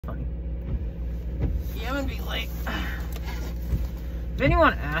Funny. Yeah, I'm gonna be late. If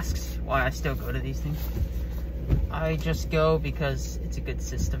anyone asks why I still go to these things, I just go because it's a good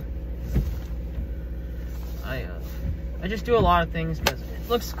system. I just do a lot of things because it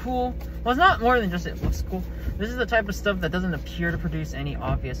looks cool. Well, it's not more than just it looks cool. This is the type of stuff that doesn't appear to produce any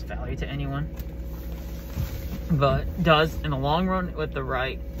obvious value to anyone, but does in the long run with the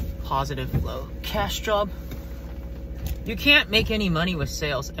right positive low cash job. You can't make any money with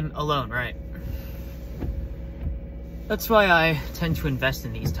sales alone, right? That's why I tend to invest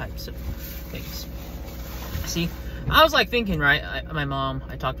in these types of things. See, I was like thinking, right? I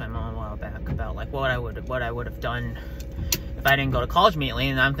talked to my mom a while back about like what I would have done if I didn't go to college immediately,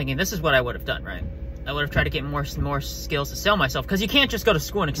 and I'm thinking this is what I would have done, right? I would have tried to get more skills to sell myself, because you can't just go to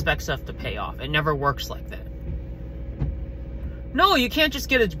school and expect stuff to pay off. It never works like that. No, you can't just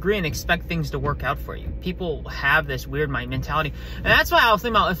get a degree and expect things to work out for you. People have this weird mentality. And that's why I was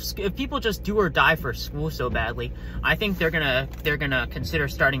thinking about if people just do or die for school so badly, I think they're gonna consider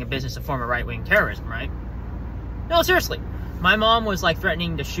starting a business a form of right-wing terrorism, right? No, seriously. My mom was like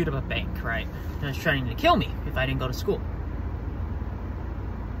threatening to shoot up a bank, right? And was threatening to kill me if I didn't go to school.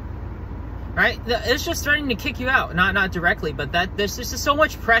 Right? It's just threatening to kick you out. Not directly, but there's just so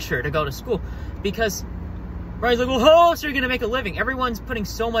much pressure to go to school because right, it's like, well, how else are you going to make a living? Everyone's putting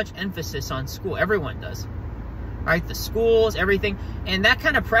so much emphasis on school. Everyone does. Right? The schools, everything. And that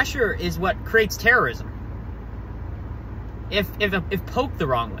kind of pressure is what creates terrorism. If poked the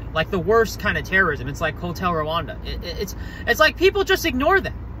wrong way. Like the worst kind of terrorism. It's like Hotel Rwanda. It's like people just ignore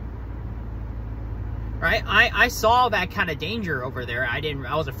that. Right? I saw that kind of danger over there. I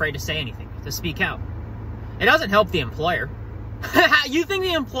was afraid to say anything, to speak out. It doesn't help the employer. You think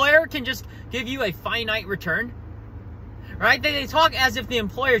the employer can just give you a finite return? Right? They talk as if the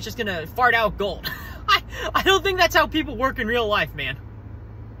employer is just going to fart out gold. I don't think that's how people work in real life, man.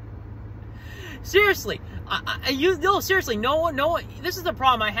 Seriously. Seriously, no one, this is the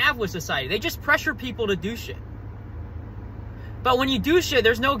problem I have with society. They just pressure people to do shit. But when you do shit,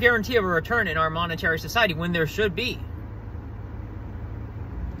 there's no guarantee of a return in our monetary society when there should be.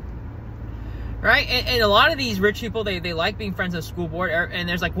 Right? And a lot of these rich people, they like being friends of the school board, and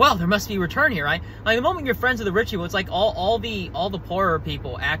there's like, well, there must be a return here, right? Like the moment you're friends with the rich people, it's like all the poorer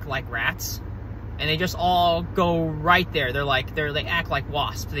people act like rats, and they just all go right there. They act like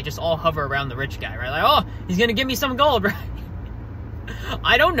wasps. They just all hover around the rich guy, right? Like, oh, he's gonna give me some gold, right?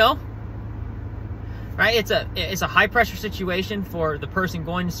 I don't know. Right? It's a high pressure situation for the person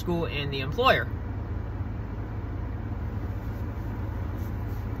going to school and the employer.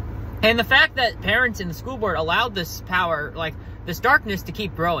 And the fact that parents in the school board allowed this power, like this darkness, to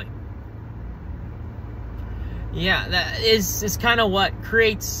keep growing. Yeah, that is kind of what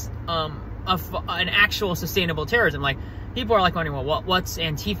creates an actual sustainable terrorism. Like, people are like wondering, well, what's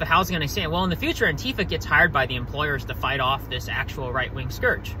Antifa? How's it going to stand? Well, in the future, Antifa gets hired by the employers to fight off this actual right-wing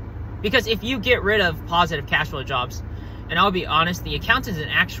scourge. Because if you get rid of positive cash flow jobs, and I'll be honest, the accountants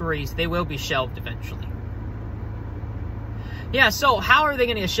and actuaries, they will be shelved eventually. Yeah, so how are they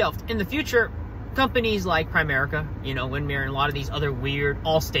going to get shelved? In the future, companies like Primerica, Windmere, and a lot of these other weird,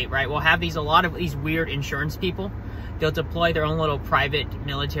 Allstate, right, will have a lot of these weird insurance people. They'll deploy their own little private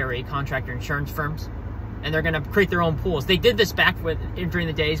military contractor insurance firms, and they're going to create their own pools. They did this back during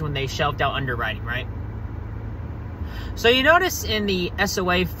the days when they shelved out underwriting, right? So you notice in the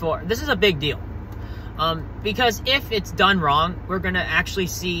SOA this is a big deal. Because if it's done wrong, we're going to actually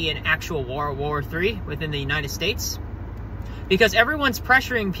see an actual war, World War III within the United States. Because everyone's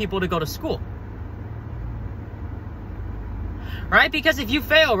pressuring people to go to school. Right? Because if you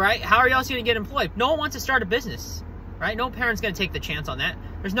fail, right, how are you else going to get employed? No one wants to start a business. Right? No parent's going to take the chance on that.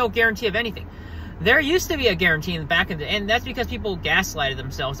 There's no guarantee of anything. There used to be a guarantee in the back of the day, and that's because people gaslighted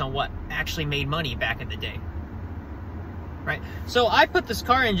themselves on what actually made money back in the day. Right? So I put this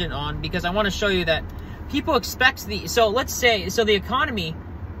car engine on because I want to show you that people expect the economy,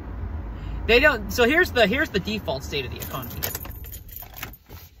 they don't, so here's the default state of the economy.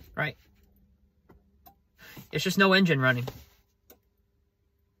 Right? It's just no engine running.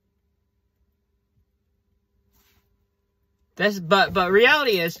 But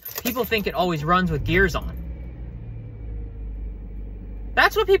reality is, people think it always runs with gears on.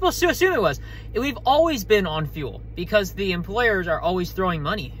 That's what people assume it was. We've always been on fuel because the employers are always throwing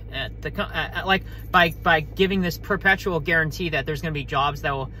money at by giving this perpetual guarantee that there's going to be jobs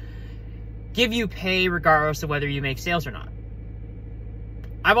that will give you pay regardless of whether you make sales or not.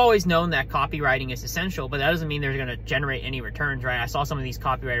 I've always known that copywriting is essential, but that doesn't mean they're going to generate any returns, right? I saw some of these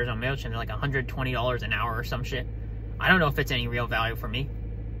copywriters on MailChimp, they're like $120 an hour or some shit. I don't know if it's any real value for me.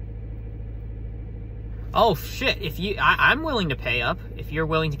 Oh shit, if you, I'm willing to pay up if you're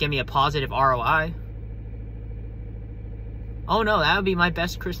willing to give me a positive ROI. Oh no, that would be my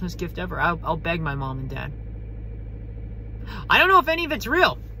best Christmas gift ever. I'll beg my mom and dad. I don't know if any of it's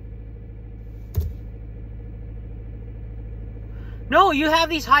real. No, you have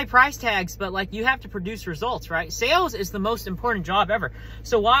these high price tags, but like you have to produce results, right? Sales is the most important job ever.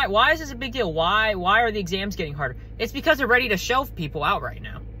 So why is this a big deal? Why are the exams getting harder? It's because they're ready to shelf people out right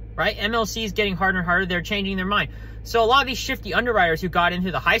now, right? MLC is getting harder and harder. They're changing their mind. So a lot of these shifty underwriters who got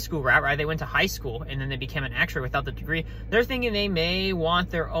into the high school route, right? They went to high school and then they became an actuary without the degree. They're thinking they may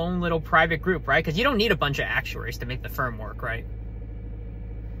want their own little private group, right? Because you don't need a bunch of actuaries to make the firm work, right?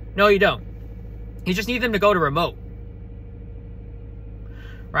 No, you don't. You just need them to go to remote.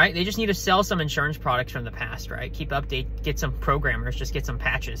 Right? They just need to sell some insurance products from the past, right? Keep update, get some programmers, just get some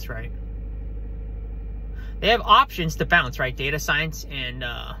patches, right? They have options to bounce, right? Data science and,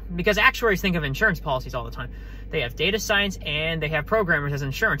 because actuaries think of insurance policies all the time. They have data science and they have programmers as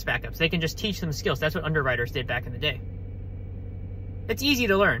insurance backups. They can just teach them skills. That's what underwriters did back in the day. It's easy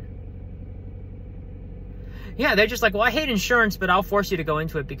to learn. Yeah, they're just like, well, I hate insurance, but I'll force you to go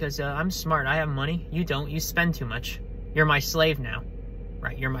into it because I'm smart. I have money. You don't. You spend too much. You're my slave now.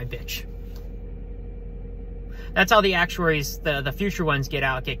 Right, you're my bitch. That's how the actuaries, the future ones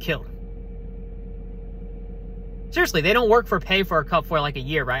get killed. Seriously, they don't work for pay for like a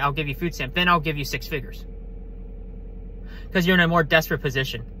year, right? I'll give you food stamp, then I'll give you 6 figures. Because you're in a more desperate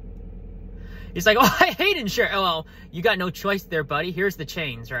position. It's like, oh, I hate insurance. Oh, well, you got no choice there, buddy. Here's the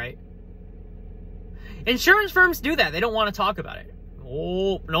chains, right? Insurance firms do that. They don't want to talk about it.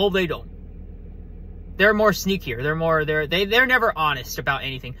 Oh, no, they don't. They're more sneakier. They're never honest about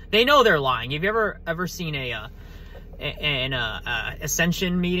anything. They know they're lying. Have you ever seen an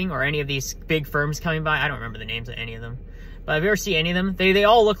Ascension meeting or any of these big firms coming by? I don't remember the names of any of them. But have you ever seen any of them? They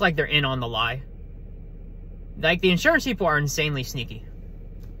all look like they're in on the lie. Like the insurance people are insanely sneaky.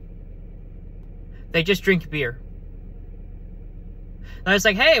 They just drink beer. And it's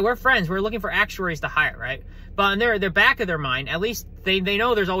like, hey, we're friends. We're looking for actuaries to hire, right? But in their back of their mind, at least they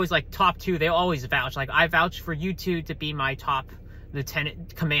know there's always like top 2. They always vouch. Like, I vouch for you two to be my top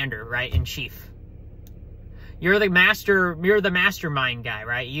lieutenant commander, right? In chief. You're the mastermind guy,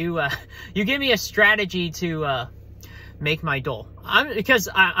 right? You give me a strategy to make my goal. Because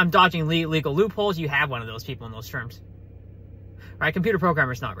I'm dodging legal loopholes. You have one of those people in those firms. Right? Computer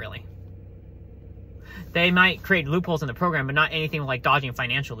programmers, not really. They might create loopholes in the program, but not anything like dodging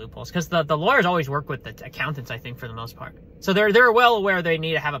financial loopholes. Because the lawyers always work with the accountants, I think, for the most part. So they're well aware they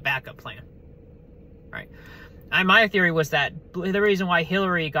need to have a backup plan. Right? My theory was that the reason why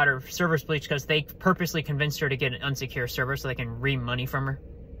Hillary got her servers bleached because they purposely convinced her to get an unsecure server so they can ream money from her.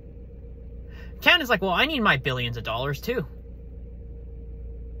 Accountant's like, well, I need my billions of dollars too.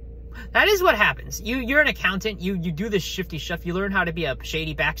 That is what happens. You're an accountant. You do this shifty stuff. You learn how to be a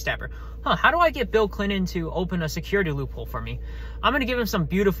shady backstabber. Huh, how do I get Bill Clinton to open a security loophole for me? I'm going to give him some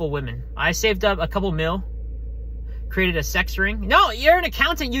beautiful women. I saved up a couple mil. Created a sex ring. No, you're an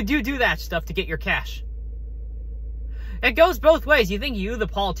accountant. You do that stuff to get your cash. It goes both ways. You think you, the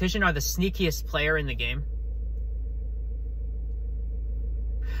politician, are the sneakiest player in the game?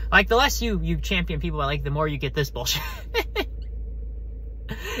 Like, the less you champion people, like, the more you get this bullshit.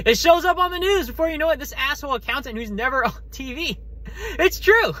 It shows up on the news before you know it. This asshole accountant who's never on TV. It's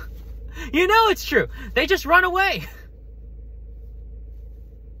true. You know it's true. They just run away.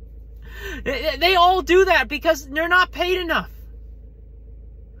 They all do that because they're not paid enough.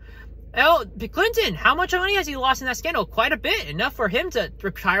 Clinton, how much money has he lost in that scandal? Quite a bit. Enough for him to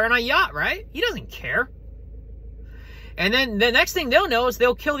retire on a yacht, right? He doesn't care. And then the next thing they'll know is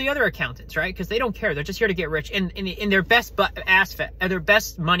they'll kill the other accountants, right? Because they don't care. They're just here to get rich in their best their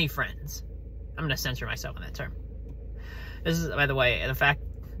best money friends. I'm going to censor myself on that term. This is, by the way,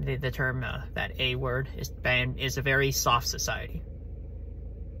 the term, that A word is banned, is a very soft society.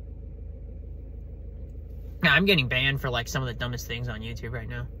 Now, I'm getting banned for like some of the dumbest things on YouTube right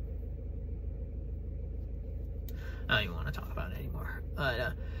now. I don't even want to talk about it anymore.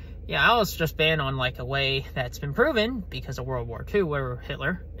 But, yeah, I was just banned on like a way that's been proven because of World War II, where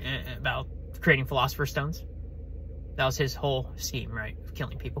Hitler, about creating philosopher's stones. That was his whole scheme, right? Of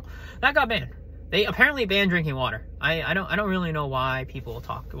killing people. That got banned. They apparently banned drinking water. I don't really know why people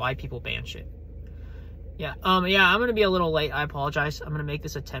ban shit. Yeah, I'm gonna be a little late. I apologize. I'm gonna make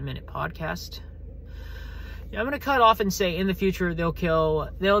this a 10-minute podcast. Yeah, I'm gonna cut off and say in the future they'll do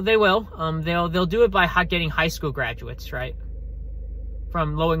it by getting high school graduates, right?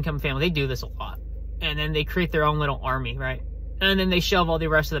 From low-income family. They do this a lot. And then they create their own little army, right? And then they shove all the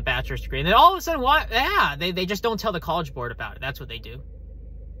rest of the bachelor's degree. And then all of a sudden, they just don't tell the college board about it. That's what they do.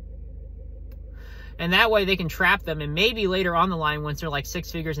 And that way they can trap them, and maybe later on the line, once they're like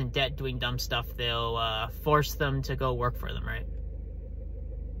 6 figures in debt doing dumb stuff, they'll force them to go work for them, right?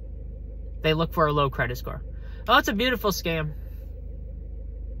 They look for a low credit score. Oh, it's a beautiful scam.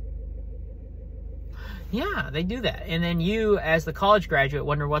 Yeah, they do that. And then you, as the college graduate,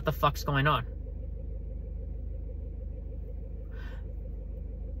 wonder what the fuck's going on.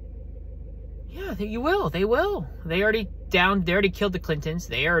 Yeah, you will. They will. They already killed the Clintons.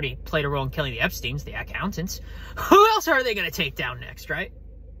 They already played a role in killing the Epsteins, the accountants. Who else are they going to take down next, right?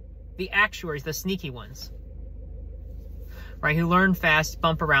 The actuaries, the sneaky ones. Right, who learn fast,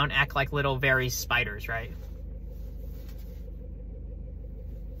 bump around, act like little very spiders, right?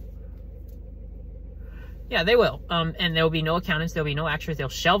 Yeah, they will. And there will be no accountants, there'll be no actuaries, they'll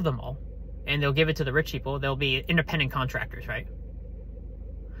shelve them all. And they'll give it to the rich people. They'll be independent contractors, right?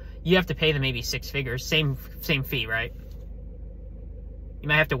 You have to pay them maybe 6 figures, same fee, right? You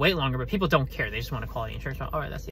might have to wait longer, but people don't care. They just want to call the insurance. All right, that's the